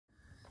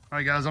All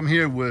right, guys, I'm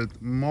here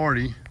with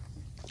Marvin.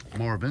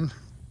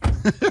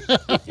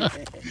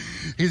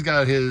 He's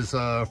got his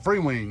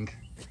FREEWING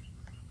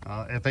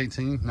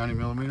F-18 90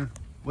 millimeter.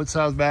 What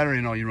size battery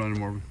and all you running,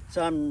 Marvin?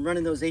 So I'm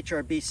running those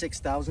HRB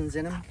 6000s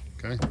in them.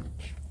 Okay.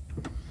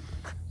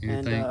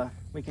 And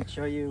we can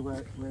show you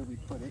where we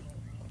put it.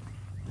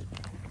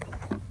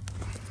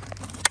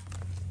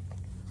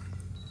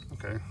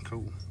 Okay,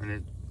 cool. And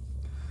it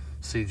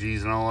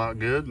CG's and all out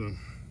good. And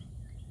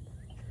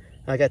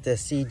I got the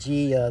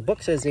CG,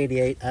 book says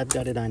 88, I've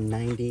got it on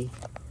 90.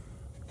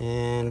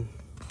 And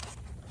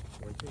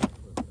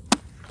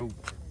cool.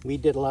 We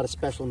did a lot of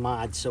special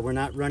mods, so we're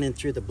not running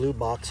through the blue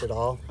box at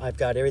all. I've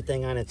got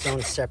everything on its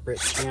own separate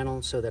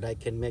channel so that I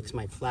can mix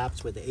my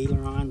flaps with the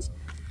ailerons.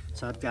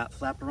 So I've got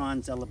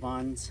flaperons,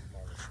 elevons.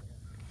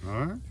 All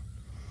right.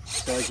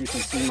 So as you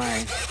can see,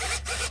 my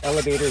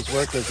elevators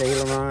work as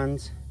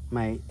ailerons.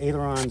 My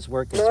ailerons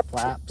work as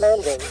flaps.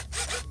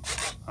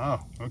 Oh,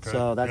 okay.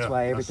 So that's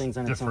why everything's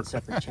on its own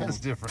separate channel.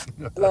 That's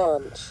different.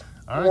 Launch.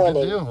 All right,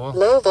 Warning. good deal. Well,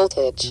 Low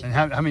voltage. and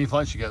how many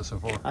flights you got so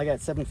far? I got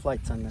 7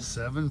 flights on this.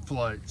 7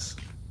 flights.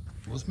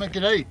 Let's make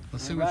it 8.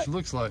 Let's see what she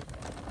looks like.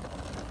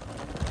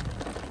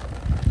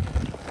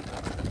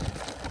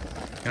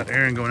 Got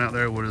Aaron going out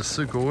there with his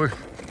Sukhoi.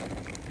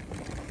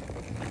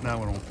 That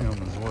one on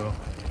film as well.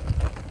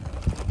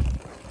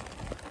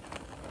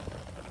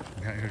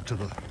 Got here to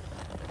the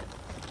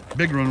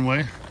big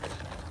runway.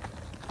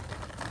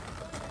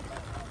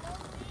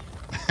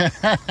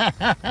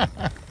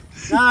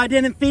 No, I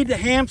didn't feed the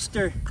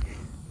hamster.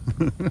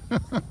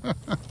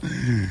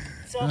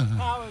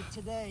 Self-powered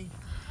today.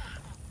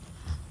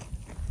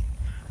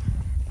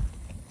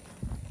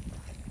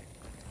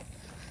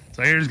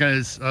 So Aaron's got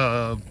his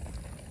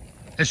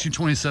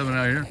SU-27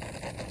 out here.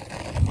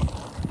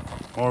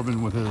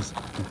 Marvin with his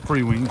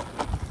FREEWING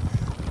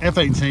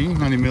F-18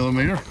 90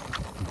 millimeter.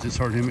 Just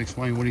heard him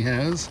explain what he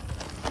has.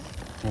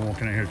 We're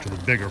walking out here to the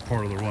bigger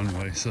part of the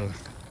runway. So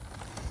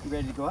You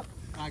ready to go up?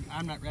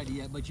 I'm not ready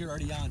yet, but you're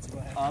already on, so go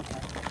ahead.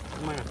 Okay.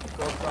 I'm gonna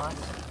go across.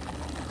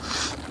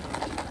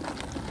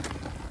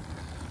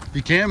 if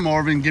you can,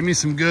 Marvin, give me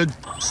some good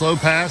slow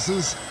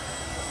passes.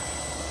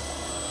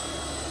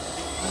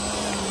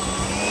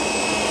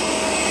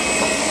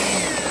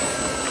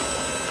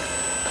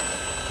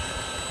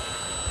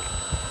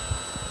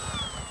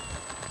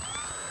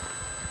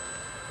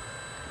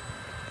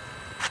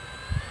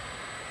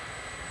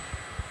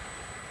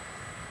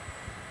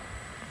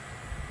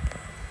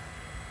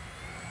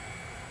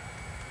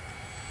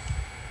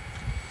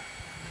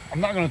 I'm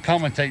not going to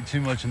commentate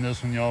too much in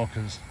this one, y'all,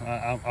 because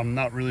I'm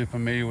not really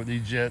familiar with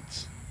these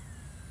jets.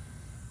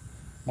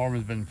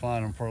 Marvin's been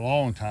flying them for a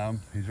long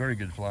time. He's a very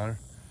good flyer.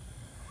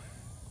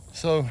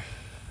 So,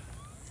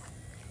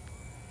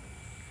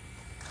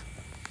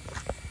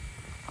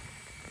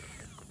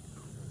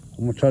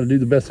 I'm going to try to do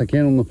the best I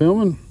can on the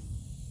filming.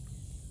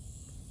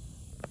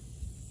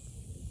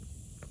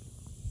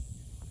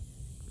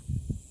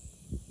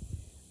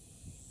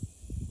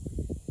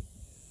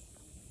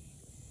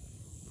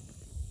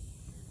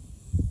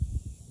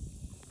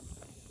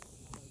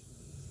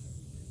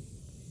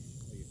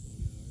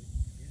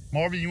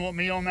 Marvin, you want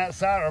me on that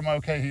side or am I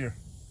okay here?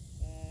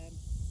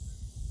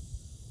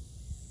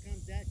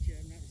 Comes at you,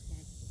 I'm not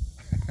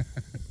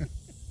responsible.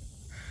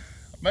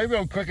 Maybe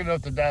I'm quick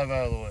enough to dive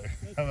out of the way.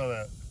 How about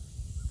that?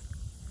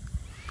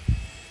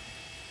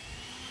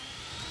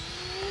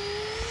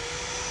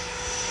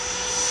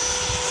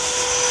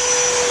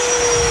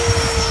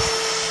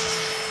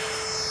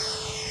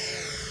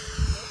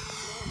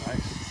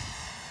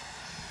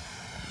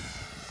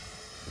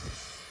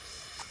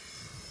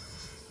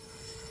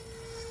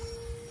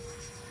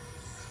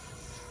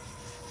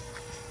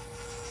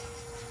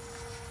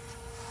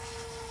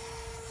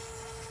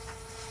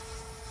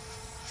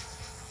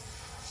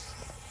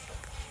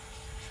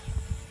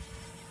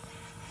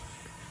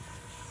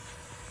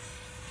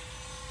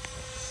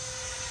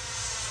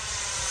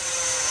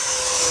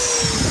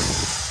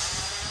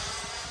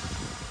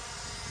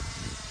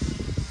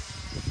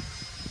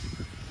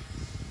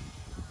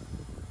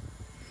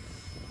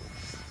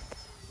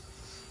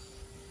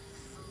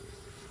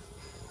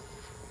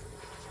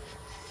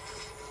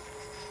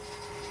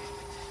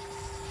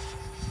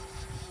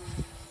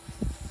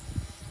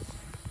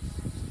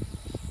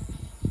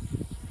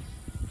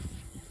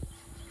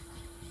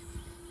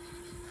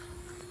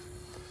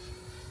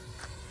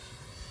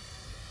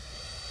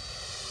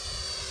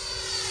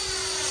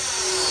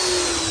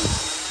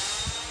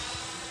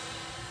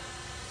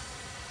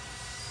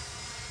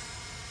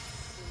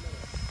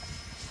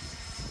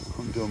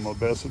 I'm doing my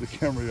best with the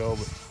camera, y'all,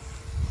 but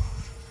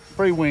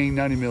FREEWING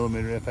 90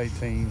 millimeter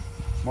F-18.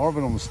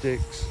 Marvin on the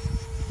sticks.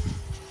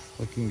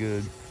 Looking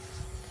good.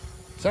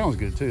 Sounds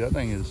good too. That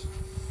thing is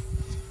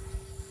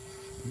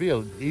be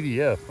a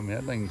EDF. I mean,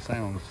 that thing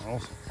sounds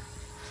awesome.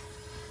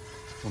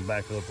 I'm gonna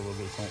back it up a little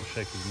bit so it won't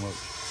shake as much.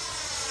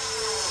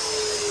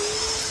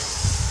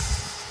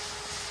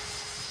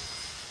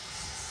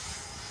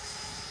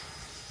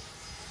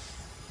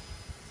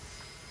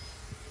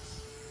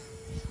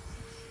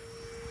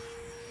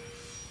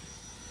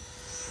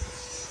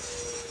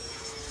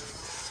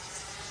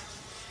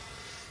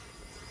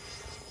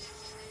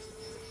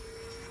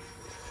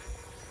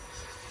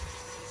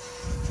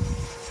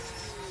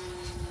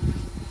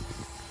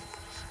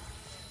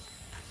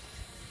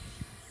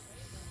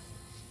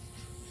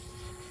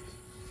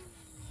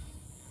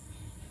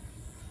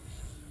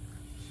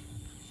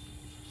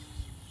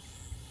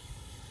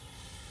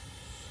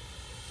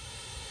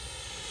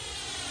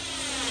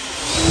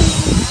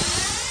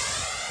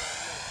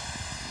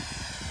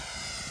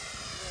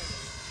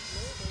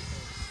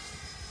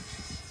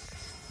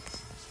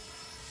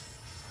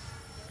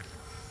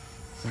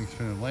 Thing's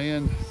trying to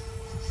land.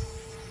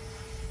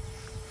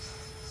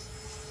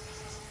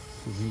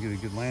 See if we can get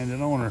a good landing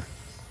on her.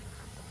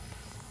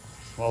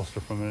 Lost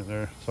her for a minute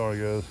there. Sorry,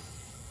 guys.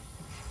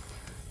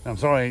 I'm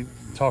sorry I ain't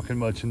talking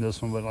much in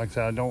this one, but like I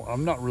said,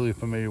 I'm not really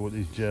familiar with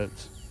these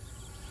jets.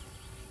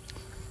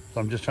 So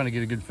I'm just trying to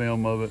get a good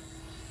film of it.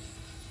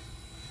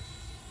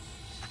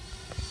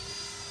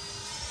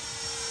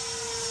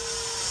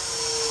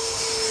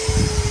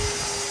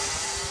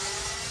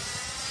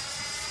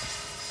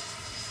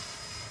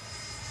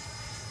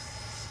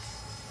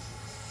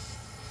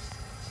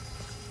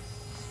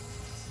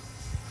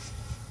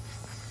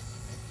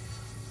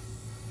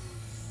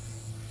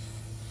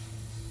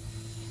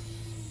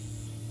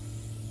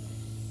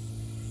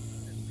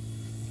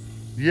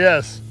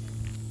 Yes.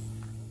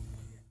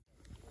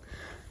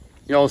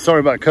 Y'all,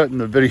 sorry about cutting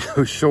the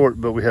video short,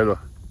 but we had a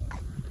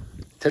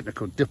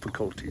technical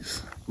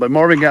difficulties. But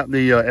Marvin got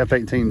the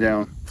F-18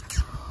 down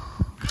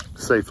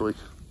safely,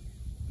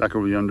 back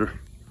over yonder.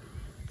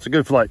 It's a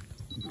good flight.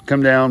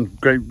 Come down,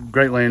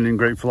 great landing,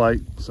 great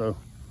flight. So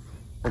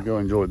we'll go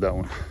enjoy that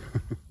one.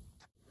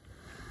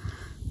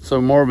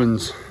 So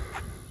Marvin's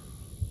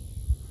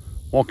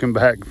walking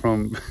back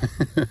from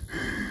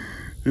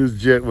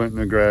his jet went in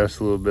the grass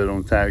a little bit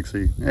on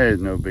taxi.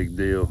 It's no big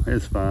deal.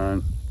 It's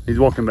fine. He's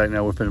walking back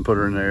now. We're finna put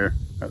her in there.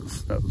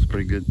 That was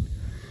pretty good.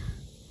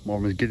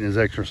 Marvin's getting his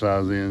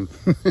exercise in.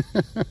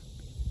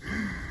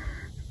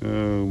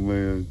 Oh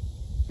man,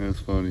 that's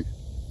funny.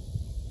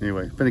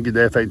 Anyway, finna get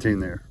the F-18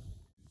 there.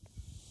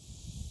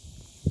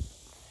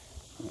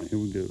 All right, here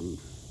we go.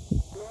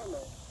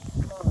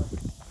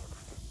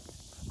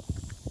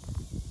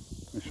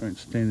 Make sure I ain't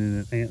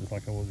standing in ants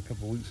like I was a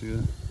couple of weeks ago.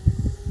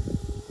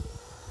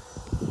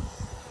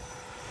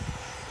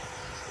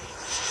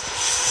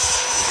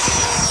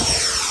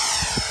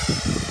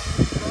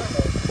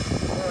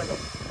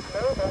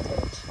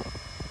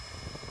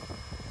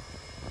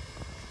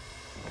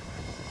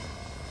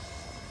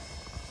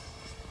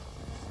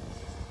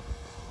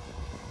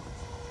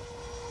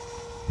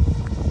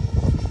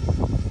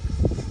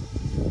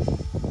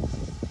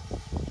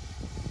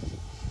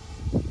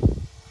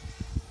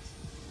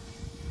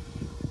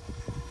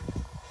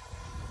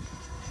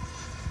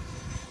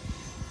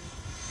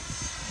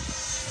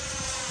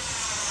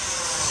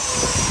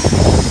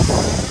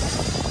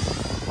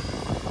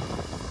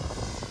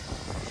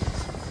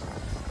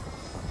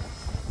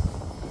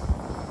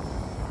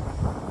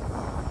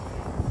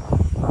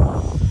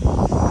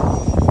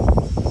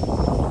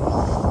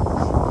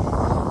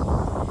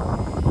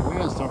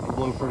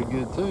 Pretty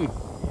good too.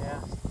 Yeah.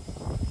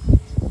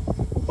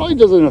 Probably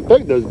doesn't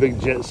affect those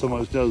big jets so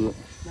much, does it?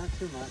 Not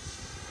too much.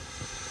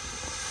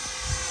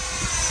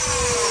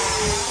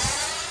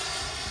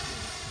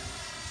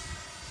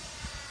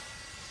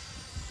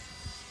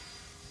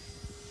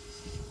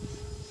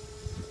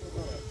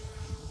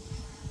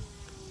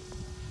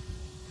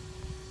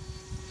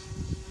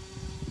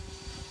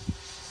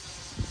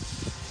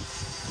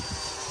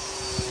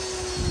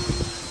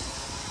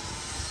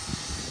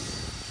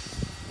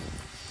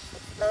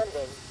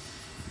 Landing.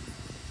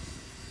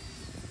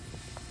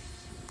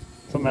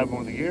 Something happened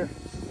with the gear?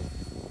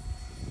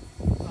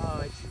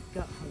 Oh, it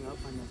got hung up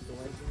on the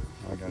door here.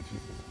 I got you.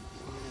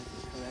 I'm gonna have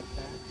to correct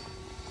that.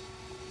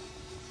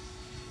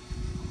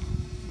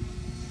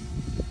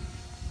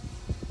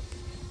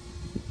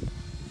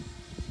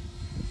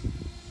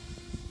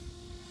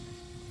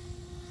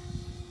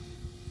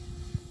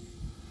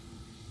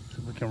 See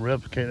if we can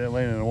replicate that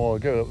landing a while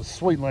ago. That was a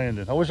sweet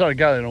landing. I wish I'd have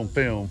got it on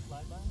film.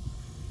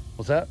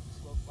 What's that?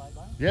 Slow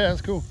flyby? Yeah,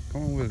 that's cool.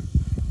 Come on with it.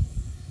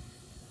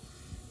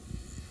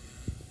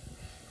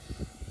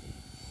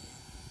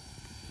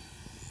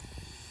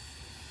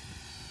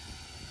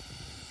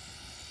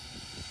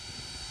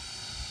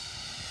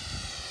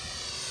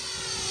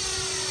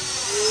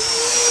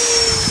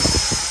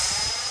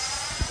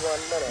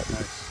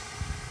 Nice.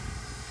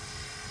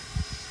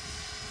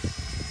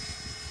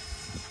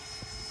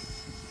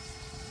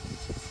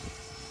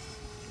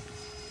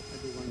 I'll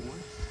do one more.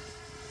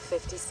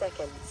 50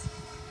 seconds.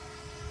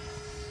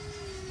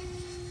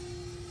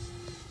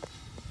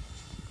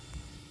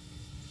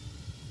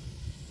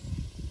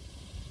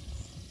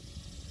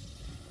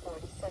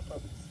 40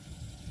 seconds.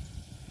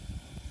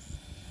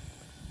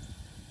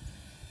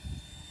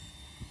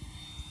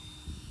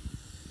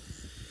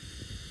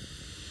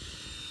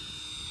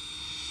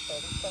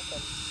 30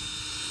 seconds.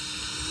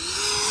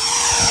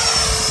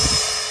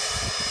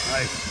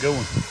 Nice, good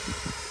one.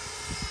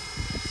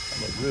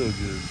 That looked real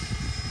good.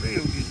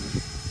 Real good.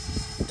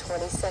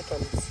 20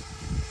 seconds.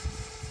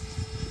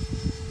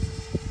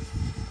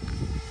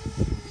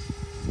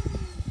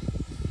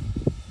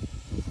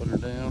 Put her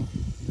down.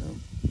 Yep.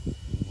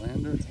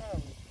 Land her. 10,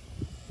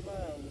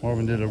 9,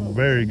 Marvin did a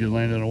very good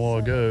landing a while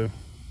ago,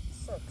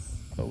 6,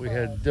 but we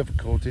had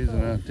difficulties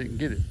and I didn't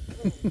get it.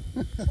 2,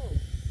 1.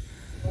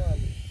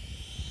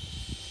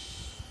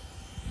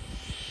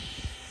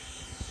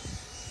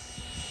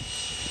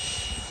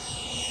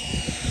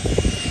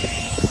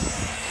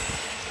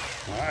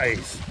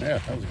 Nice. Yeah,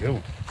 that was a good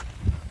one.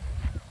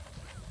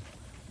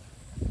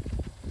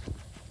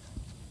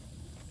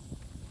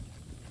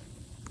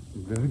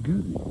 Very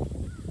good.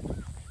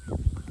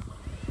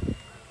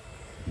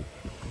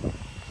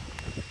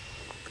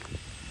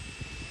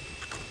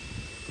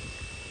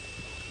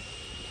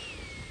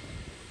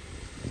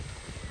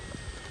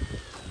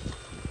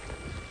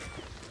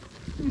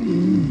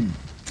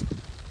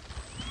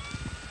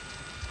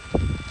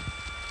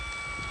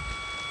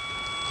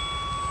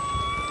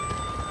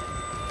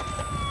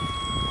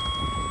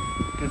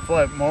 Good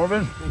flap,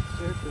 Marvin. Thanks,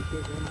 sir. Appreciate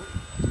it very much.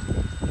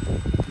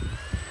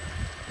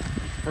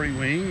 Free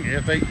wing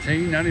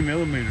F-18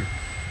 90mm.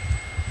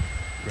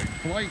 Great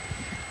flight.